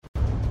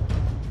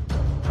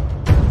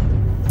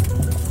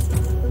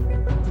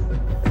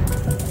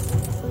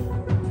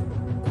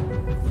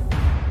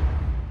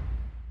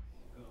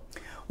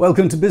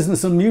Welcome to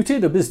Business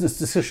Unmuted, a business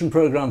discussion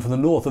programme for the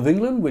north of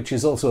England, which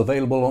is also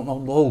available on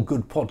all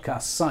good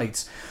podcast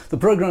sites. The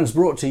programme is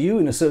brought to you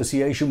in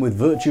association with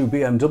Virtue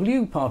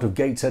BMW, part of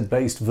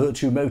Gateshead-based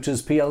Virtue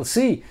Motors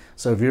plc.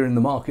 So if you're in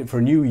the market for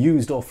a new,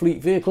 used or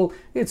fleet vehicle,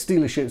 its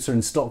dealerships are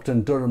in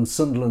Stockton, Durham,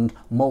 Sunderland,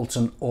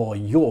 Malton or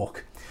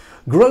York.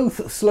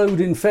 Growth slowed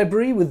in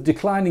February with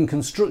declining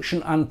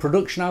construction and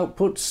production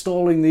output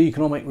stalling the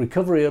economic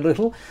recovery a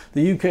little.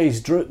 The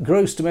UK's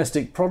gross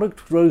domestic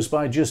product rose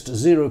by just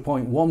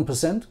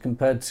 0.1%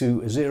 compared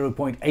to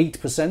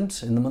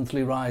 0.8% in the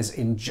monthly rise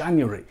in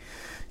January.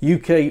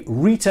 UK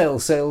retail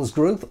sales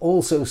growth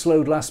also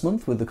slowed last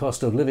month with the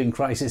cost of living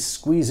crisis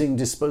squeezing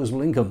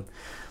disposable income.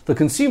 The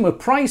Consumer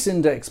Price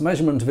Index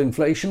measurement of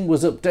inflation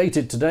was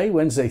updated today,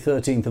 Wednesday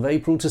 13th of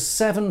April, to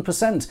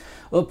 7%,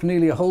 up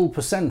nearly a whole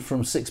percent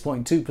from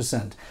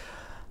 6.2%.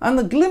 And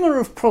the glimmer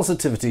of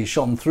positivity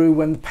shone through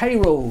when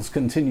payrolls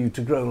continued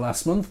to grow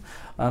last month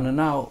and are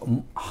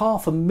now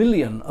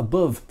 500,000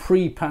 above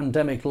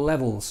pre-pandemic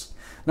levels.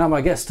 Now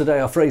my guests today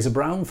are Fraser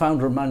Brown,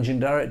 founder and managing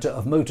director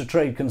of motor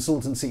trade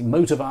consultancy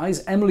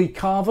Motorvise, Emily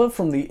Carver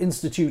from the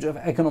Institute of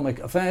Economic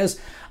Affairs,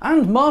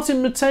 and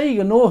Martin McTague,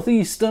 a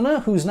northeasterner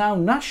who's now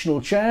national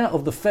chair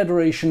of the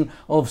Federation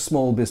of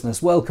Small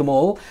Business. Welcome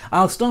all.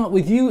 I'll start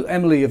with you,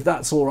 Emily, if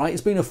that's all right.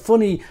 It's been a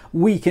funny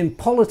week in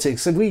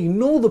politics. If we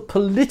ignore the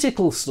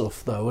political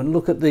stuff though and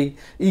look at the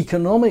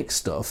economic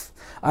stuff,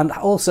 and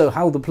also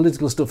how the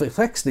political stuff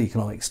affects the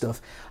economic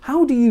stuff,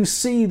 how do you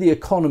see the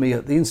economy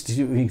at the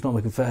Institute of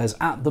Economic Affairs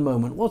at the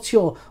moment? What's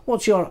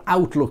your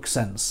outlook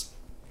sense?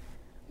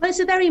 Well,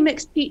 it's a very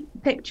mixed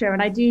picture,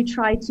 and I do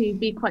try to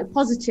be quite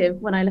positive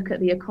when I look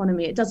at the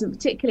economy. It doesn't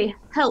particularly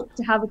help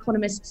to have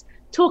economists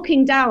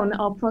talking down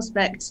our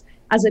prospects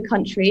as a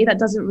country. That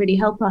doesn't really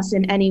help us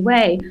in any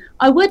way.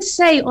 I would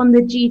say on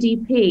the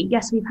GDP,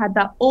 yes, we've had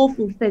that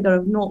awful figure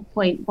of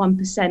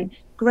 0.1%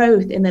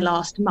 growth in the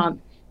last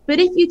month. But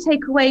if you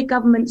take away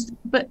governments,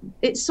 but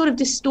it's sort of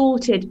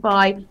distorted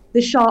by the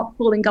sharp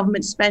fall in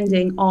government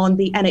spending on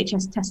the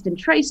NHS test and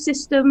trace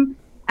system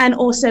and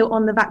also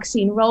on the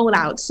vaccine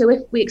rollout. So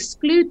if we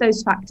exclude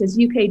those factors,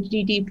 UK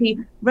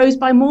GDP rose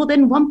by more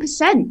than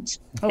 1%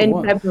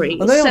 in February.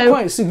 And they are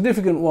quite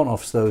significant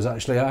one-offs, those,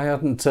 actually. I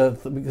hadn't,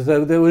 because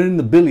they were in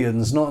the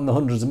billions, not in the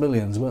hundreds of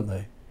millions, weren't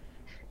they?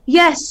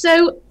 Yes,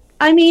 so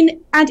I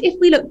mean, and if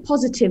we look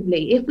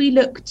positively, if we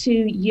look to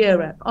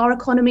Europe, our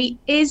economy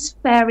is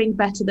faring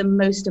better than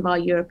most of our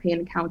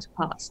European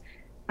counterparts.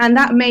 And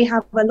that may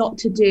have a lot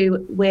to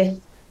do with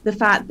the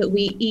fact that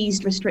we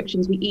eased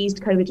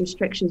COVID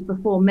restrictions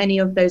before many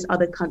of those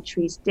other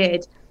countries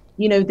did.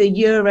 You know, the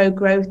euro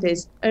growth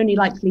is only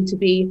likely to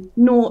be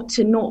 0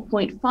 to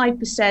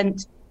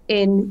 0.5%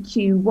 in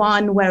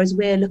Q1, whereas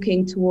we're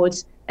looking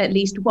towards at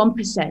least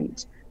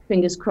 1%,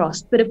 fingers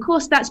crossed. But of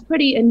course, that's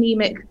pretty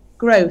anemic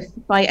growth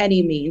by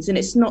any means, and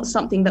it's not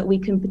something that we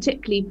can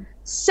particularly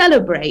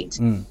celebrate.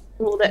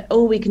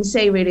 All we can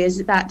say really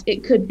is that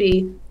it could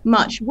be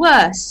much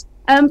worse.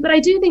 But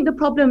I do think the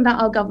problem that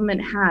our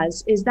government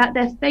has is that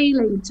they're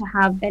failing to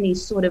have any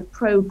sort of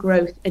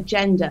pro-growth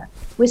agenda.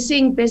 We're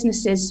seeing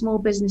businesses, small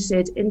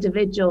businesses,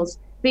 individuals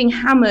being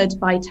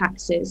hammered by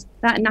taxes.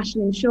 That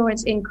national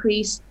insurance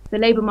increase, the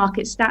labour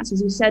market stats,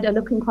 as you said, are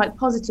looking quite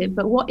positive.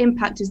 But what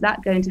impact is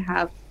that going to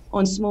have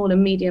on small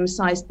and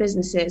medium-sized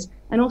businesses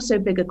and also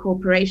bigger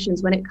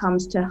corporations when it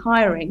comes to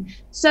hiring?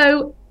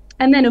 So,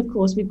 and then of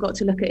course we've got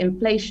to look at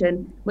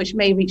inflation, which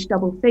may reach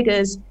double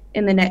figures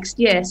in the next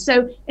year.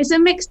 So it's a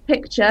mixed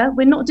picture.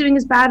 We're not doing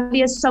as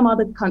badly as some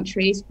other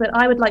countries, but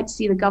I would like to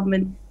see the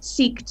government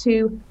seek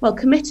to,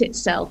 commit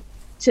itself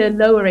to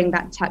lowering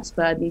that tax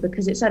burden,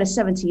 because it's at a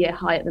 70-year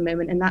high at the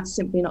moment, and that's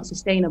simply not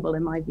sustainable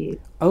in my view.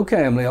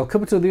 Okay, Emily, I'll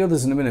come to the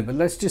others in a minute, but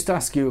let's just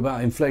ask you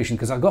about inflation,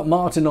 because I've got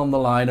Martin on the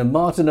line, and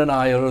Martin and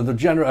I are of the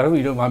generation, I hope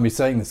you don't mind me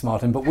saying this,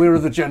 Martin, but we're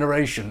of the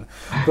generation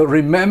that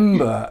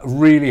remember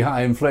really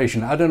high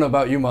inflation. I don't know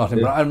about you, Martin,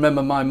 but I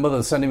remember my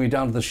mother sending me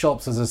down to the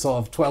shops as a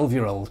sort of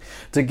 12-year-old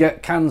to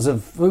get cans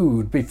of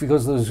food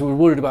because we were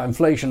worried about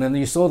inflation, and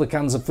you saw the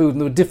cans of food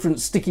and there were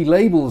different sticky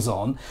labels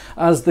on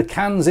as the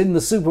cans in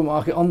the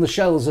supermarket on the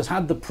shelves that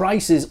had the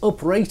prices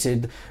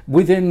uprated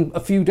within a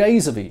few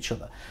days of each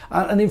other.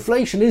 And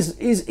inflation is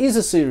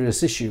a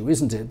serious issue,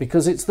 isn't it?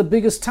 Because it's the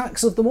biggest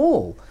tax of them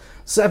all,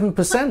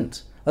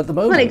 7% at the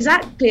moment. Well,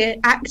 exactly.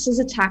 It acts as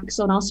a tax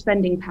on our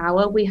spending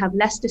power. We have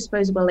less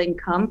disposable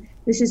income.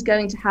 This is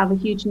going to have a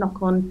huge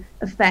knock-on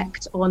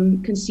effect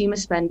on consumer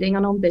spending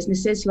and on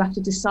businesses who have to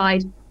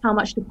decide how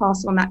much to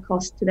pass on that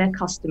cost to their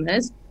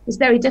customers. It's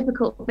very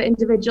difficult for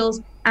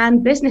individuals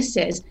and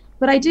businesses.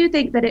 But I do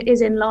think that it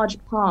is in large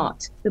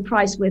part the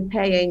price we're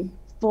paying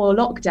for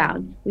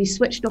lockdown. We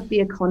switched off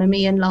the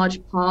economy in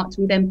large part.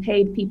 We then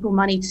paid people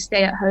money to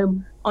stay at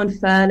home on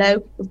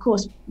furlough. Of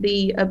course,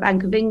 the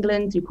Bank of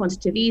England, through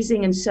quantitative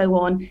easing and so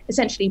on,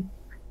 essentially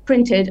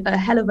printed a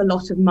hell of a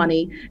lot of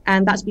money,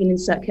 and that's been in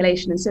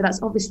circulation. And so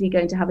that's obviously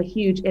going to have a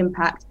huge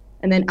impact.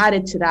 And then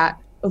added to that,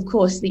 of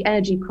course, the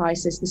energy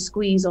crisis, the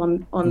squeeze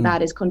on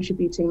that is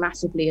contributing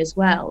massively as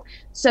well.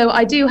 So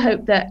I do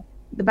hope that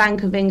the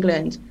Bank of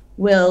England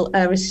will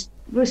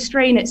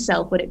restrain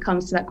itself when it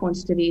comes to that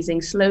quantitative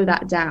easing, slow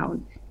that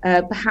down.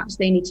 Perhaps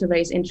they need to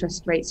raise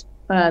interest rates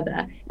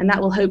further, and that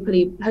will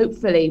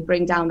hopefully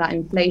bring down that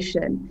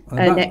inflation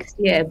next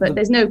year. But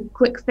there's no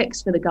quick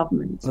fix for the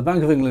government. The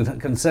Bank of England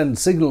can send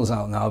signals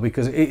out now,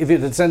 because if it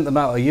had sent them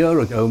out a year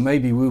ago,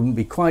 maybe we wouldn't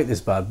be quite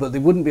this bad, but they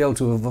wouldn't be able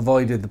to have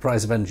avoided the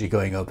price of energy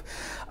going up.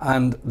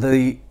 And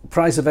the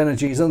price of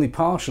energy is only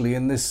partially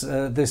in this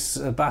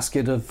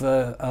basket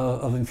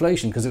of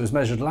inflation, because it was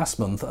measured last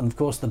month. And of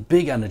course, the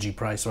big energy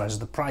price rise,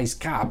 the price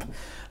cap,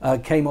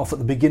 came off at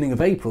the beginning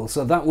of April.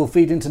 So that will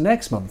feed into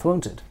next month,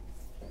 won't it?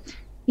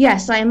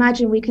 Yes, I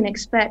imagine we can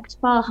expect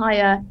far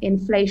higher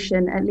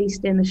inflation, at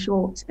least in the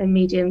short and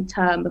medium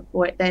term,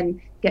 before it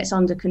then gets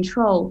under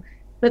control.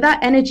 But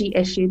that energy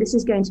issue, this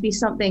is going to be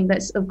something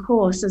that's, of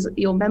course, as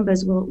your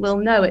members will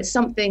know, it's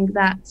something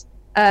that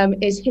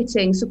is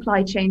hitting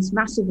supply chains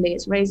massively.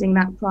 It's raising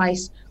that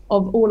price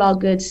of all our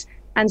goods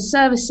and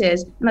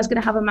services, and that's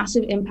going to have a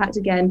massive impact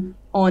again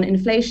on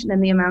inflation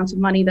and the amount of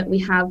money that we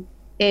have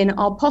in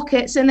our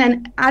pockets. And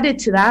then added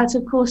to that,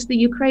 of course, the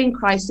Ukraine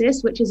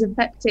crisis, which is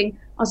affecting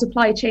our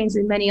supply chains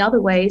in many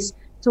other ways.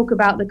 Talk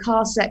about the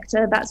car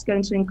sector, that's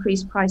going to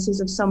increase prices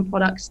of some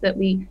products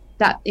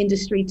that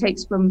industry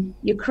takes from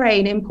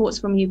Ukraine, imports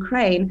from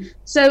Ukraine.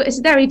 So it's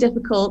very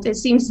difficult. It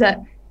seems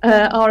that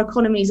our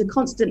economies are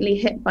constantly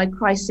hit by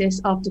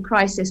crisis after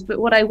crisis. But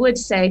what I would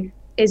say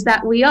is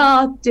that we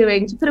are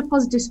doing, to put a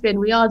positive spin,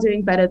 we are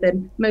doing better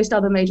than most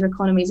other major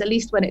economies, at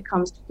least when it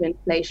comes to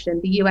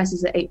inflation. The US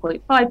is at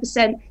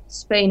 8.5%,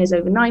 Spain is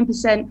over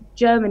 9%,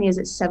 Germany is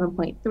at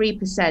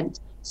 7.3%.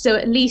 So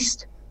at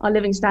least our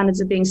living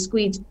standards are being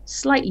squeezed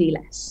slightly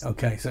less.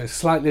 Okay, so it's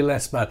slightly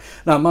less bad.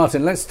 Now,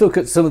 Martin, let's look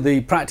at some of the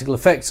practical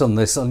effects on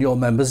this, on your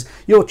members.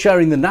 You're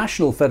chairing the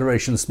National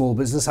Federation of Small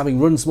Business, having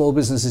run small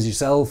businesses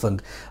yourself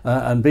and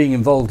being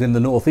involved in the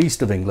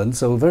northeast of England,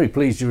 so we're very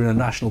pleased you're in a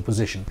national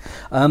position.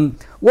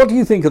 What do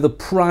you think are the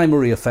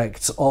primary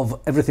effects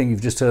of everything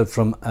you've just heard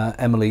from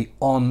Emily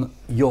on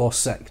your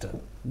sector?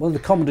 What are the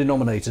common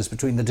denominators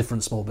between the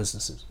different small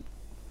businesses?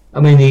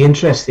 I mean, the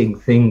interesting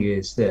thing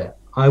is that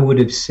I would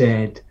have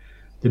said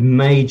the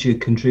major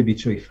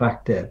contributory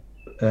factor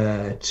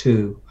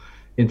to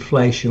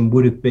inflation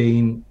would have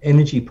been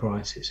energy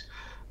prices.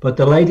 But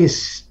the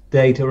latest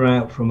data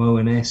out from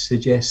ONS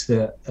suggests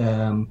that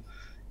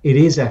it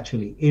is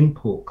actually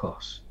input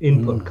costs.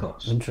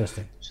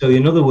 Interesting. So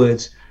in other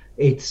words,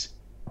 it's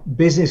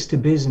business to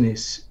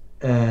business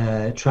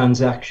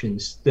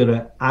transactions that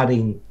are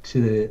adding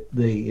to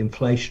the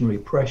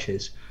inflationary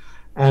pressures.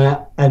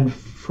 And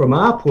from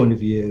our point of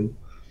view,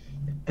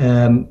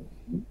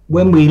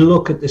 when we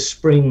look at the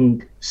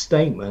spring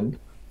statement,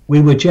 we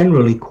were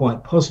generally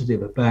quite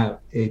positive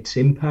about its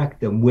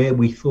impact and where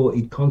we thought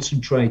he'd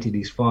concentrated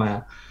his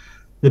fire.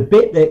 The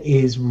bit that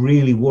is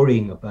really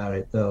worrying about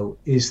it, though,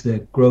 is the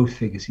growth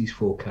figures he's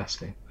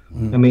forecasting.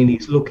 I mean,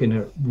 he's looking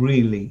at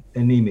really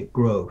anemic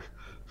growth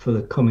for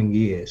the coming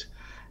years.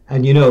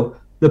 And, you know,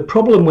 the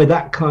problem with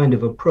that kind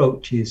of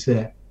approach is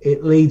that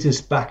it leads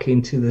us back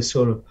into the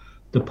sort of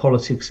the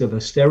politics of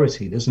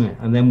austerity, doesn't it?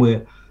 And then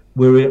we're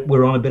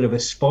on a bit of a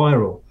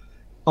spiral.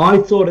 I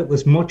thought it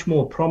was much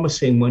more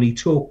promising when he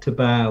talked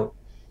about,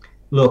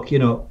 look, you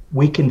know,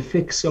 we can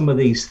fix some of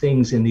these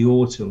things in the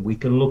autumn. We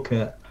can look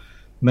at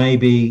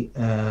maybe,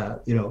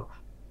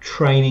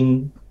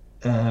 training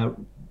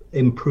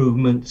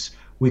improvements.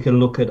 We can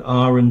look at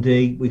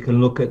R&D. We can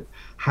look at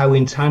how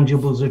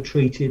intangibles are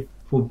treated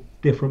for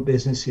different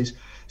businesses.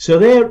 So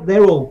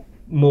they're all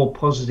more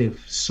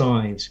positive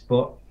signs,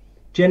 but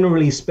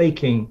generally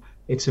speaking,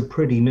 it's a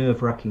pretty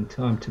nerve-wracking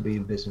time to be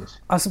in business.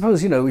 I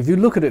suppose, you know, if you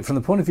look at it from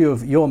the point of view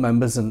of your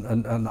members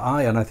and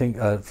I think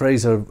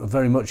Fraser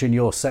very much in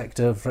your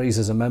sector,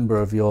 Fraser's a member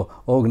of your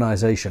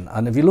organisation,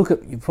 and if you look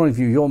at the point of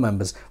view of your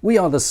members, we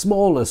are the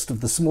smallest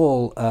of the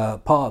small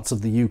parts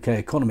of the UK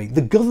economy.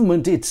 The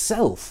government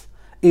itself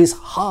is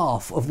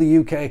half of the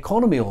UK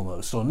economy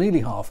almost, or nearly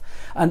half,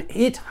 and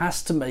it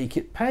has to make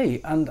it pay.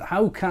 And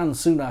how can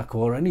Sunak,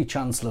 or any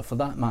Chancellor for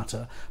that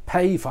matter,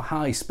 pay for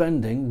high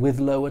spending with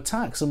lower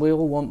tax? And we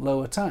all want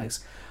lower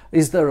tax.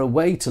 Is there a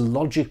way to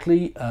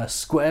logically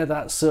square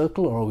that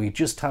circle, or are we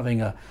just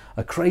having a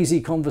crazy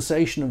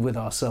conversation with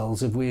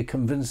ourselves if we're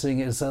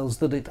convincing ourselves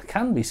that it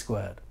can be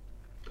squared?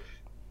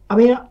 I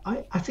mean,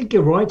 I think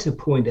you're right to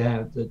point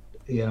out that,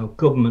 you know,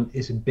 government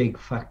is a big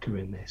factor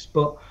in this,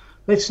 but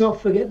let's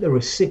not forget there are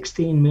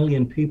 16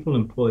 million people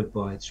employed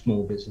by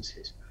small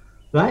businesses.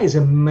 That is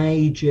a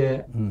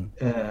major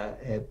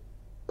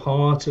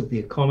part of the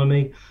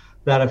economy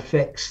that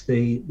affects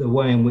the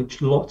way in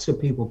which lots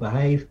of people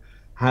behave,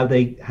 how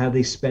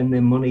they spend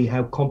their money,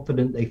 how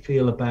confident they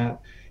feel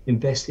about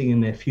investing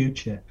in their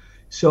future.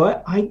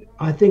 So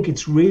I think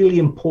it's really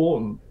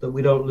important that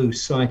we don't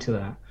lose sight of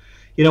that.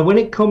 You know, when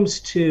it comes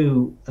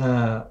to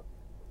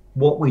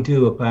what we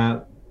do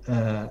about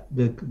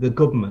the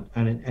government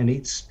and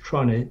it's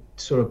trying to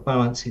sort of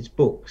balance its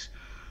books.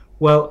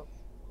 Well,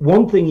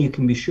 one thing you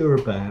can be sure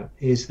about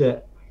is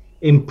that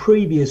in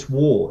previous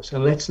wars,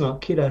 and let's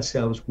not kid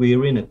ourselves,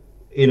 we're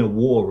in a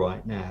war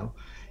right now.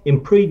 In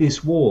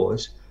previous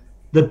wars,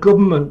 the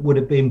government would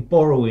have been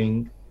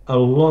borrowing a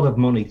lot of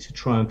money to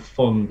try and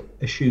fund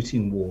a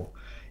shooting war.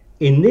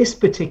 In this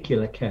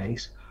particular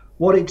case,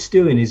 what it's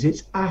doing is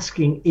it's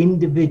asking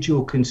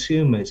individual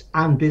consumers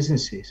and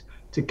businesses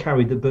to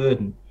carry the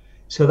burden.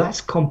 So that's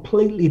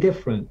completely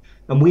different.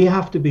 And we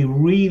have to be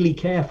really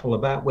careful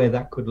about where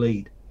that could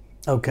lead.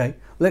 Okay,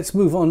 let's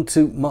move on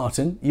to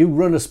Martin. You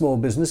run a small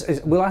business.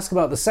 We'll ask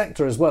about the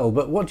sector as well,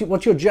 but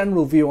what's your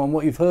general view on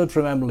what you've heard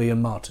from Emily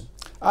and Martin?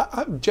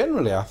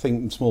 Generally, I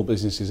think small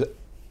businesses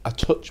a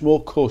touch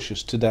more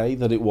cautious today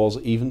than it was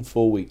even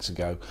 4 weeks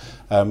ago.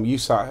 You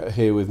sat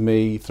here with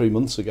me 3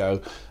 months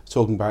ago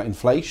talking about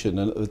inflation,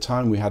 and at the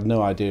time we had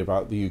no idea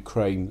about the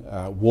Ukraine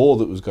war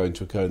that was going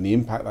to occur and the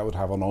impact that would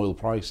have on oil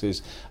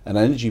prices and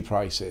energy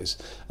prices.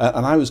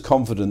 And I was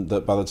confident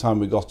that by the time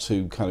we got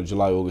to kind of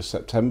July, August,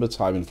 September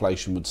time,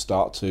 inflation would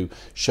start to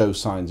show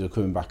signs of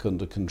coming back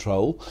under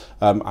control.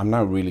 I'm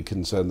now really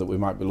concerned that we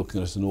might be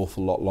looking at an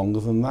awful lot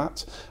longer than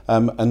that.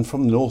 And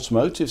from the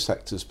automotive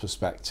sector's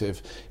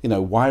perspective, you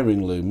know,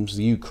 wiring looms,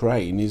 the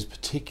Ukraine is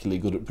particularly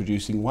good at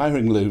producing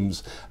wiring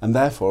looms, and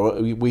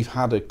therefore we've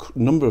had a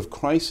number of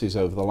crises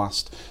over the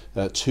last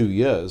 2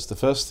 years. The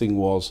first thing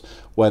was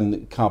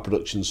when car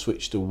production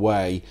switched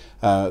away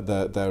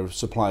their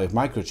supply of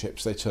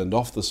microchips. They turned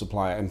off the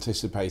supply,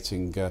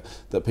 anticipating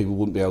that people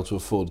wouldn't be able to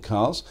afford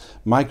cars.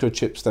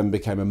 Microchips then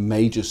became a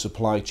major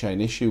supply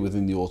chain issue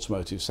within the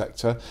automotive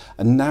sector,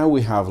 and now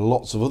we have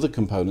lots of other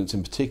components,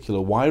 in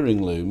particular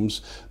wiring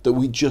looms, that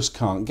we just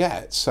can't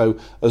get. So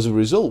as a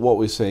result, what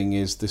we're seeing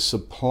is the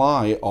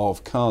supply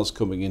of cars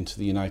coming into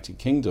the United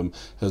Kingdom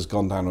has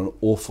gone down an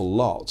awful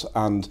lot,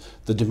 and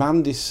the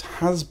demand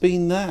has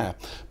been there.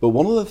 But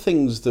one of the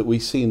things that we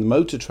see in the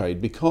motor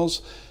trade,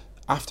 because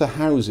after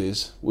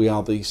houses we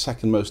are the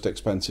second most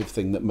expensive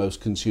thing that most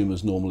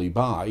consumers normally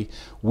buy,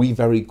 we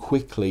very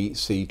quickly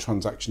see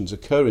transactions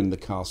occur in the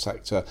car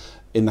sector.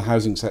 In the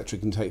housing sector, it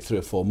can take 3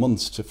 or 4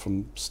 months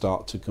from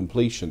start to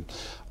completion.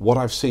 What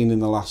I've seen in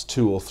the last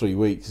 2 or 3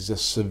 weeks is a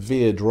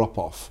severe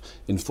drop-off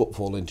in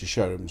footfall into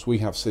showrooms. We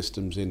have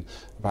systems in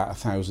about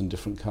 1,000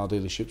 different car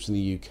dealerships in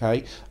the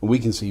UK, and we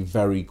can see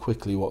very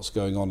quickly what's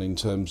going on in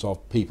terms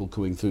of people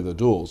coming through the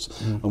doors.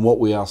 And what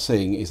we are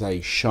seeing is a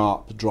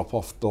sharp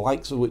drop-off, the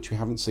likes of which we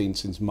haven't seen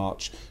since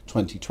March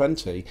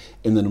 2020,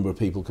 in the number of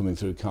people coming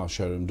through car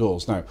showroom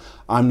doors. Now,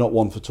 I'm not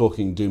one for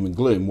talking doom and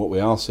gloom. What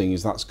we are seeing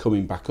is that's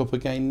coming back up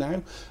again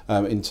now.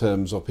 In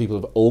terms of people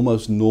have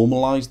almost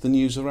normalised the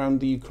news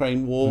around the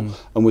Ukraine war,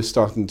 and we're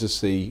starting to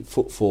see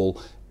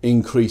footfall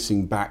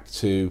increasing back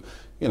to,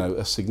 you know,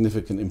 a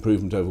significant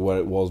improvement over where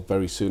it was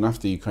very soon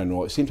after the Ukraine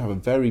war. It seemed to have a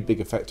very big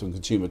effect on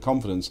consumer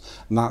confidence,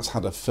 and that's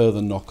had a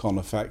further knock-on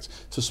effect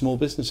to small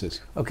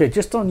businesses. Okay,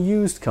 just on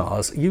used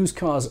cars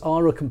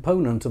are a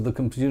component of the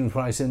Consumer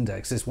Price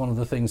Index. It's one of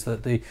the things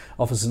that the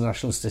Office of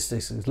National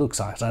Statistics looks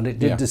at, and it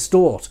did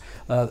distort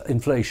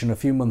inflation a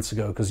few months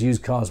ago because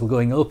used cars were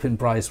going up in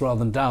price rather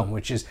than down,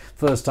 which is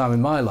first time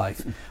in my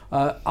life.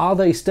 Are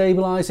they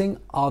stabilising?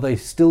 Are they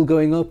still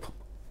going up?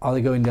 Are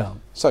they going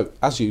down? So,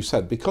 as you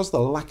said, because the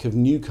lack of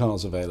new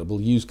cars available,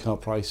 used car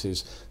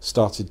prices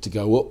started to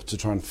go up to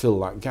try and fill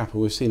that gap.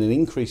 And we've seen an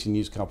increase in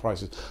used car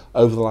prices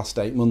over the last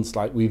 8 months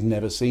like we've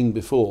never seen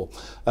before.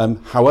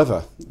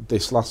 However,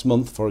 this last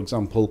month, for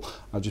example,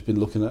 I've just been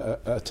looking at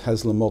a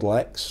Tesla Model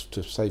X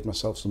to save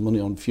myself some money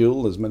on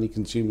fuel, as many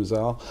consumers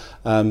are,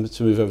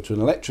 to move over to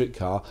an electric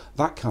car.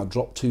 That car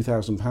dropped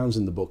 £2,000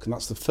 in the book, and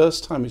that's the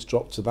first time it's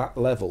dropped to that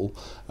level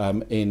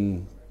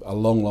in a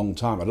long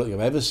time. I don't think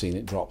I've ever seen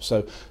it drop.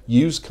 So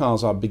used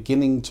cars are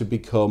beginning to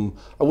become,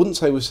 I wouldn't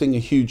say we're seeing a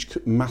huge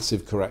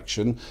massive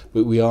correction,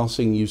 but we are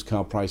seeing used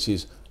car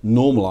prices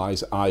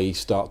normalise, i.e.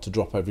 start to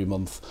drop every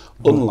month,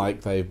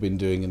 unlike they've been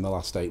doing in the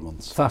last 8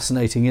 months.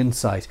 Fascinating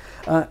insight.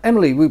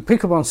 Emily, we'll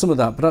pick up on some of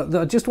that, but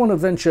I just want to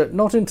venture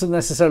not into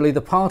necessarily the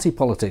party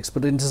politics,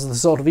 but into the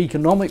sort of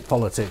economic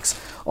politics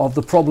of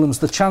the problems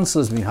the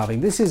Chancellor's been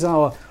having. This is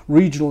our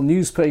regional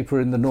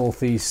newspaper in the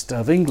northeast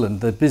of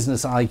England, the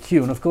Business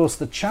IQ, and of course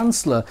the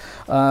Chancellor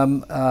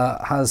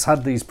has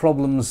had these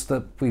problems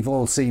that we've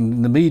all seen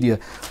in the media,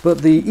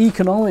 but the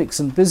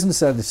economics and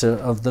business editor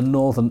of the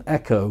Northern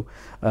Echo,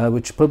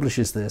 which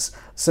publishes this,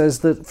 says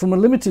that from a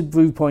limited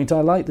viewpoint,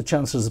 I like the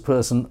Chancellor as a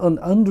person.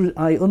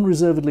 I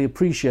unreservedly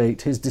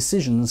appreciate his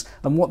decisions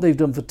and what they've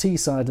done for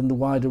Teesside and the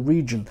wider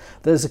region.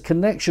 There's a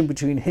connection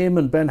between him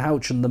and Ben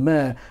Houchen, the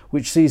Mayor,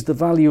 which sees the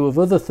value of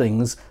other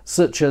things,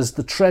 such as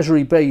the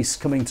Treasury base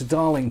coming to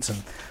Darlington.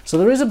 So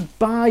there is a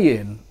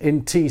buy-in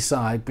in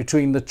Teesside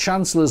between the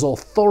Chancellor's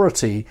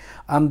authority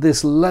and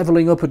this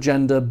levelling up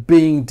agenda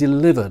being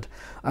delivered.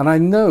 And I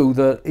know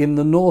that in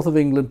the north of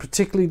England,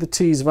 particularly the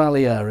Tees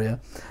Valley area,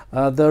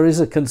 there is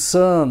a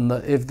concern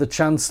that if the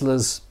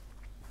Chancellor's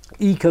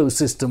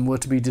ecosystem were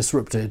to be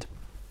disrupted,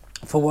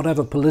 for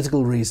whatever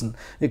political reason,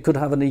 it could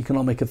have an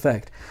economic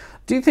effect.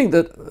 Do you think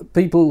that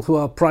people who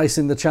are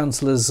pricing the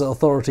Chancellor's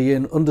authority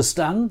in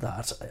understand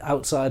that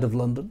outside of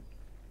London?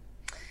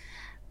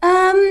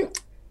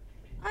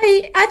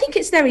 I think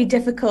it's very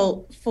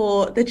difficult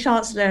for the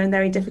Chancellor and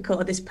very difficult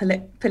at this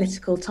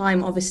political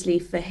time, obviously,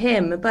 for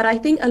him. But I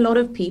think a lot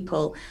of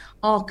people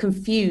are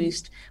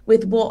confused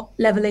with what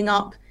levelling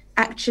up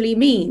actually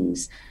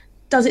means.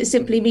 Does it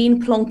simply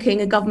mean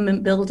plonking a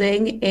government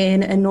building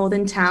in a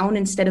northern town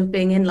instead of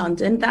being in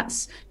London?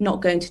 That's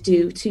not going to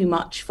do too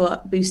much for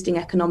boosting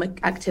economic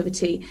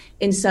activity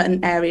in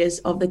certain areas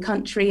of the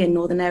country, in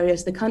northern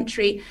areas of the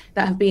country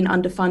that have been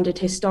underfunded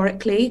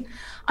historically.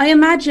 I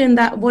imagine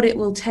that what it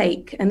will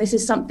take, and this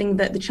is something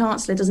that the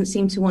Chancellor doesn't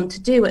seem to want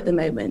to do at the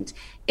moment,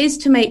 is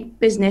to make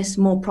business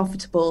more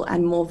profitable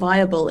and more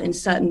viable in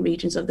certain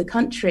regions of the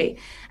country.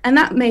 And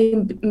that may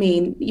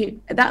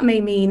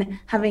mean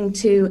having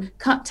to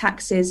cut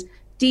taxes,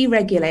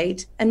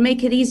 deregulate, and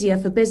make it easier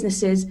for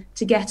businesses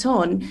to get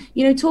on.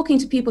 You know, talking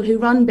to people who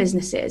run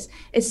businesses,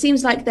 it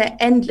seems like they're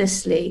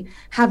endlessly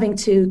having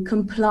to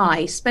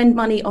comply, spend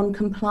money on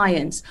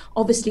compliance,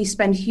 obviously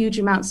spend huge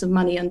amounts of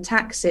money on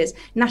taxes,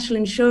 national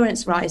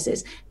insurance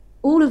rises.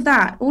 All of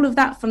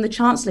that from the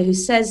Chancellor, who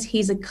says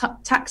he's a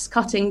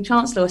tax-cutting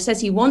Chancellor, or says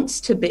he wants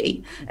to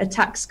be a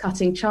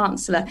tax-cutting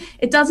Chancellor.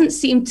 It doesn't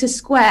seem to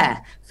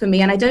square for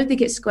me, and I don't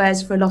think it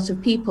squares for a lot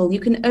of people.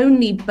 You can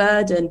only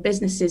burden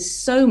businesses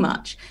so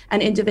much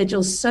and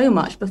individuals so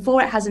much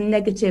before it has a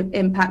negative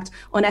impact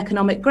on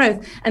economic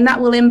growth, and that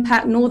will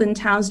impact northern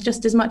towns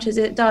just as much as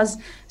it does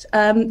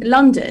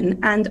London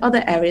and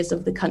other areas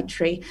of the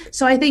country.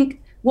 So I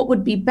think what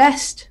would be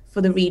best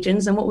for the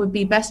regions and what would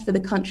be best for the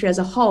country as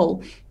a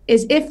whole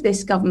is if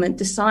this government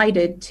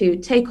decided to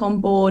take on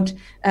board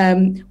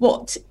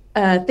what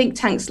think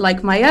tanks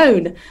like my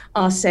own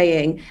are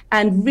saying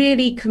and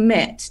really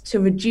commit to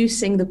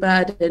reducing the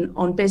burden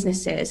on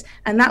businesses.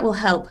 And that will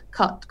help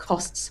cut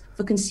costs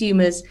for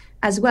consumers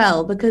as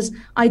well, because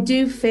I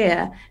do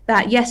fear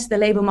that, yes, the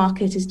labour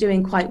market is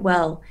doing quite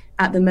well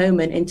at the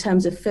moment in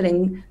terms of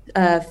filling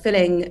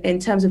in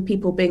terms of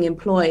people being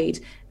employed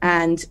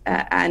and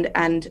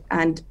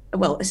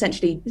well,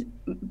 essentially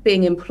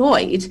being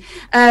employed.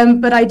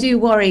 But I do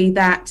worry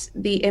that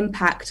the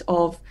impact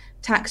of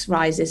tax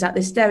rises at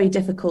this very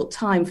difficult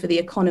time for the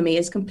economy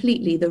is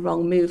completely the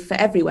wrong move for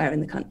everywhere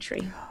in the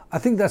country. I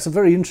think that's a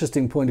very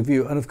interesting point of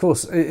view. And of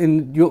course,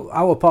 in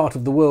our part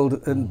of the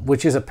world,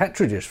 which is a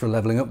petri dish for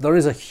levelling up, there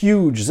is a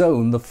huge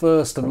zone, the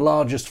first and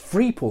largest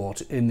free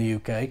port in the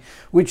UK,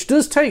 which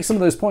does take some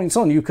of those points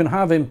on. You can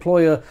have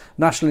employer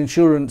national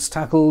insurance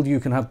tackled, you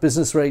can have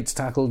business rates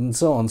tackled and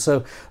so on.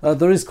 So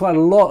there is quite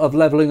a lot of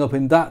levelling up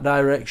in that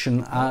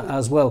direction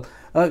as well.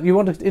 You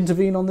want to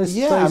intervene on this?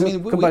 Yeah, I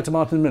mean, come back to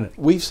Martin in a minute.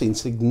 We've seen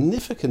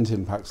significant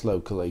impacts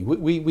locally.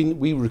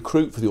 We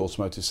recruit for the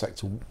automotive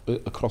sector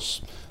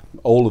across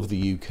all of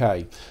the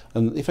UK.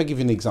 And if I give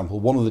you an example,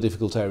 one of the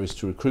difficult areas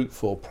to recruit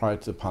for prior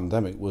to the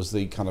pandemic was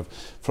the kind of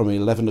from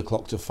 11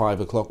 o'clock to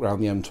 5 o'clock around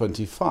the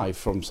M25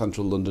 from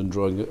central London,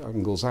 drawing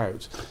angles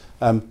out.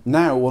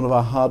 Now one of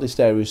our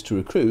hardest areas to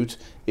recruit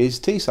is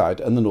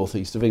Teesside and the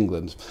northeast of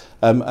England.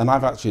 And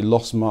I've actually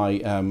lost my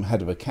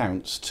head of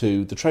accounts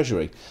to the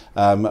Treasury,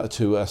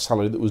 to a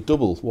salary that was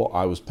double what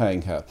I was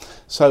paying her.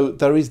 So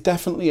there is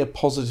definitely a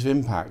positive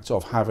impact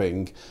of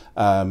having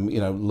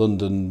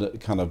London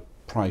kind of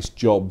price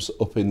jobs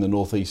up in the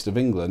northeast of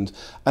England,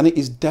 and it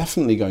is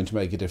definitely going to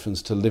make a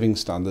difference to living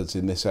standards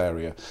in this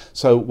area.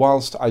 So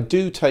whilst I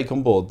do take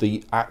on board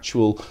the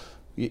actual,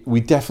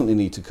 we definitely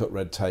need to cut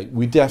red tape,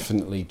 we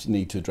definitely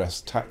need to address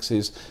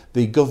taxes,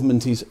 the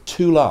government is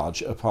too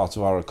large a part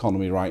of our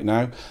economy right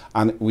now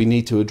and we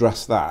need to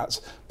address that.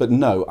 But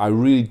no, I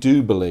really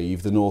do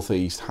believe the North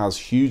East has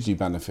hugely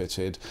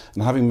benefited,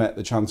 and having met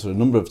the Chancellor a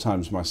number of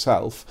times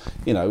myself,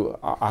 you know,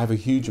 I have a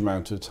huge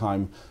amount of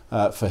time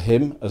for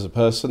him as a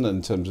person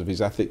in terms of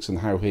his ethics and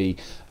how he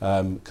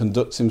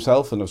conducts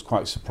himself, and I was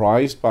quite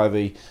surprised by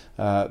the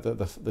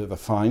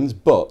fines,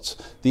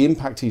 but the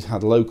impact he's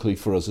had locally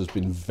for us has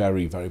been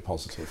very, very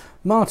positive.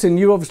 Martin,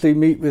 you obviously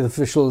meet with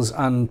officials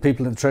and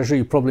people in the Treasury.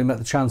 You probably met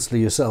the Chancellor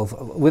yourself.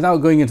 Without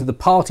going into the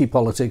party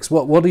politics,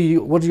 what are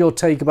your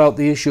take about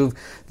the issue of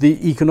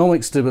the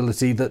economic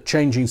stability that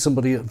changing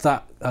somebody of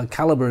that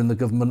calibre in the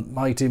government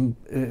might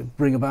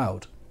bring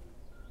about?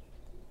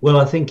 Well,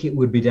 I think it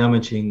would be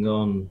damaging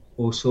on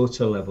all sorts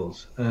of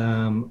levels.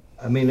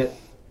 I mean,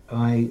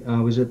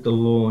 I was at the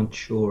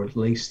launch, or at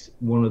least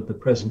one of the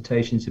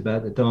presentations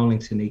about the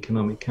Darlington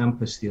Economic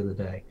Campus the other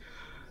day,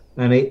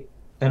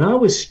 and I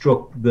was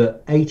struck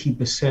that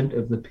 80%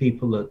 of the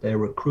people that they're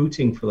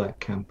recruiting for that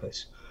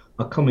campus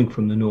are coming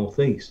from the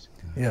Northeast.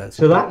 Yeah,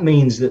 so that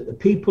means that the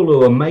people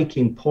who are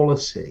making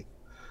policy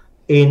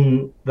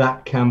in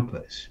that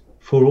campus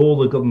for all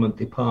the government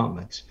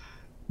departments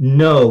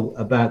know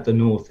about the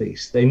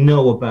Northeast. They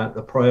know about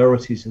the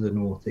priorities of the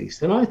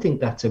Northeast. And I think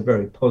that's a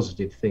very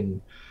positive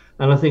thing.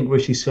 And I think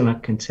Rishi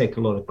Sunak can take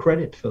a lot of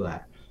credit for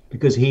that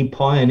because he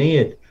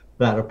pioneered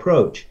that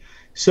approach.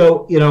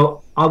 So, you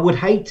know, I would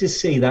hate to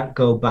see that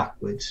go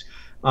backwards.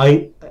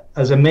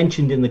 As I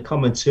mentioned in the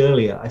comments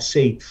earlier, I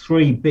see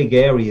three big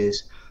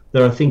areas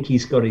that I think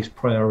he's got his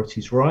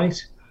priorities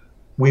right.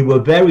 We were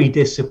very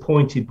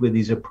disappointed with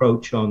his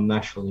approach on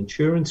national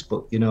insurance,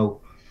 but, you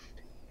know,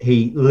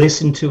 he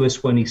listened to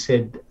us when he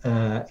said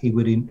he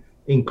would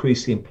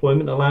increase the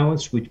employment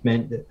allowance, which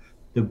meant that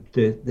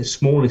the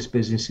smallest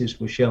businesses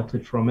were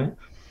sheltered from it.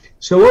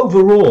 So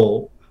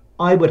overall,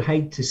 I would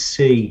hate to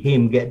see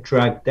him get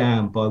dragged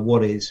down by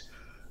what is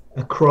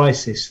a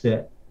crisis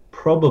that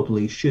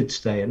probably should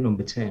stay at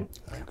number 10.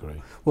 I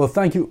agree. Well,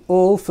 thank you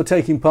all for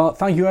taking part.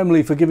 Thank you,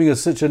 Emily, for giving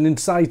us such an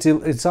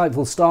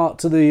insightful start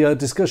to the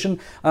discussion,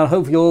 and I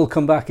hope you'll all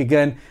come back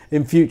again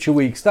in future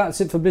weeks. That's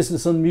it for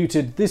Business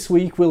Unmuted this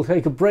week. We'll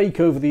take a break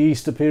over the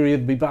Easter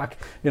period, be back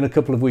in a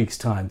couple of weeks'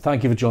 time.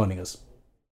 Thank you for joining us.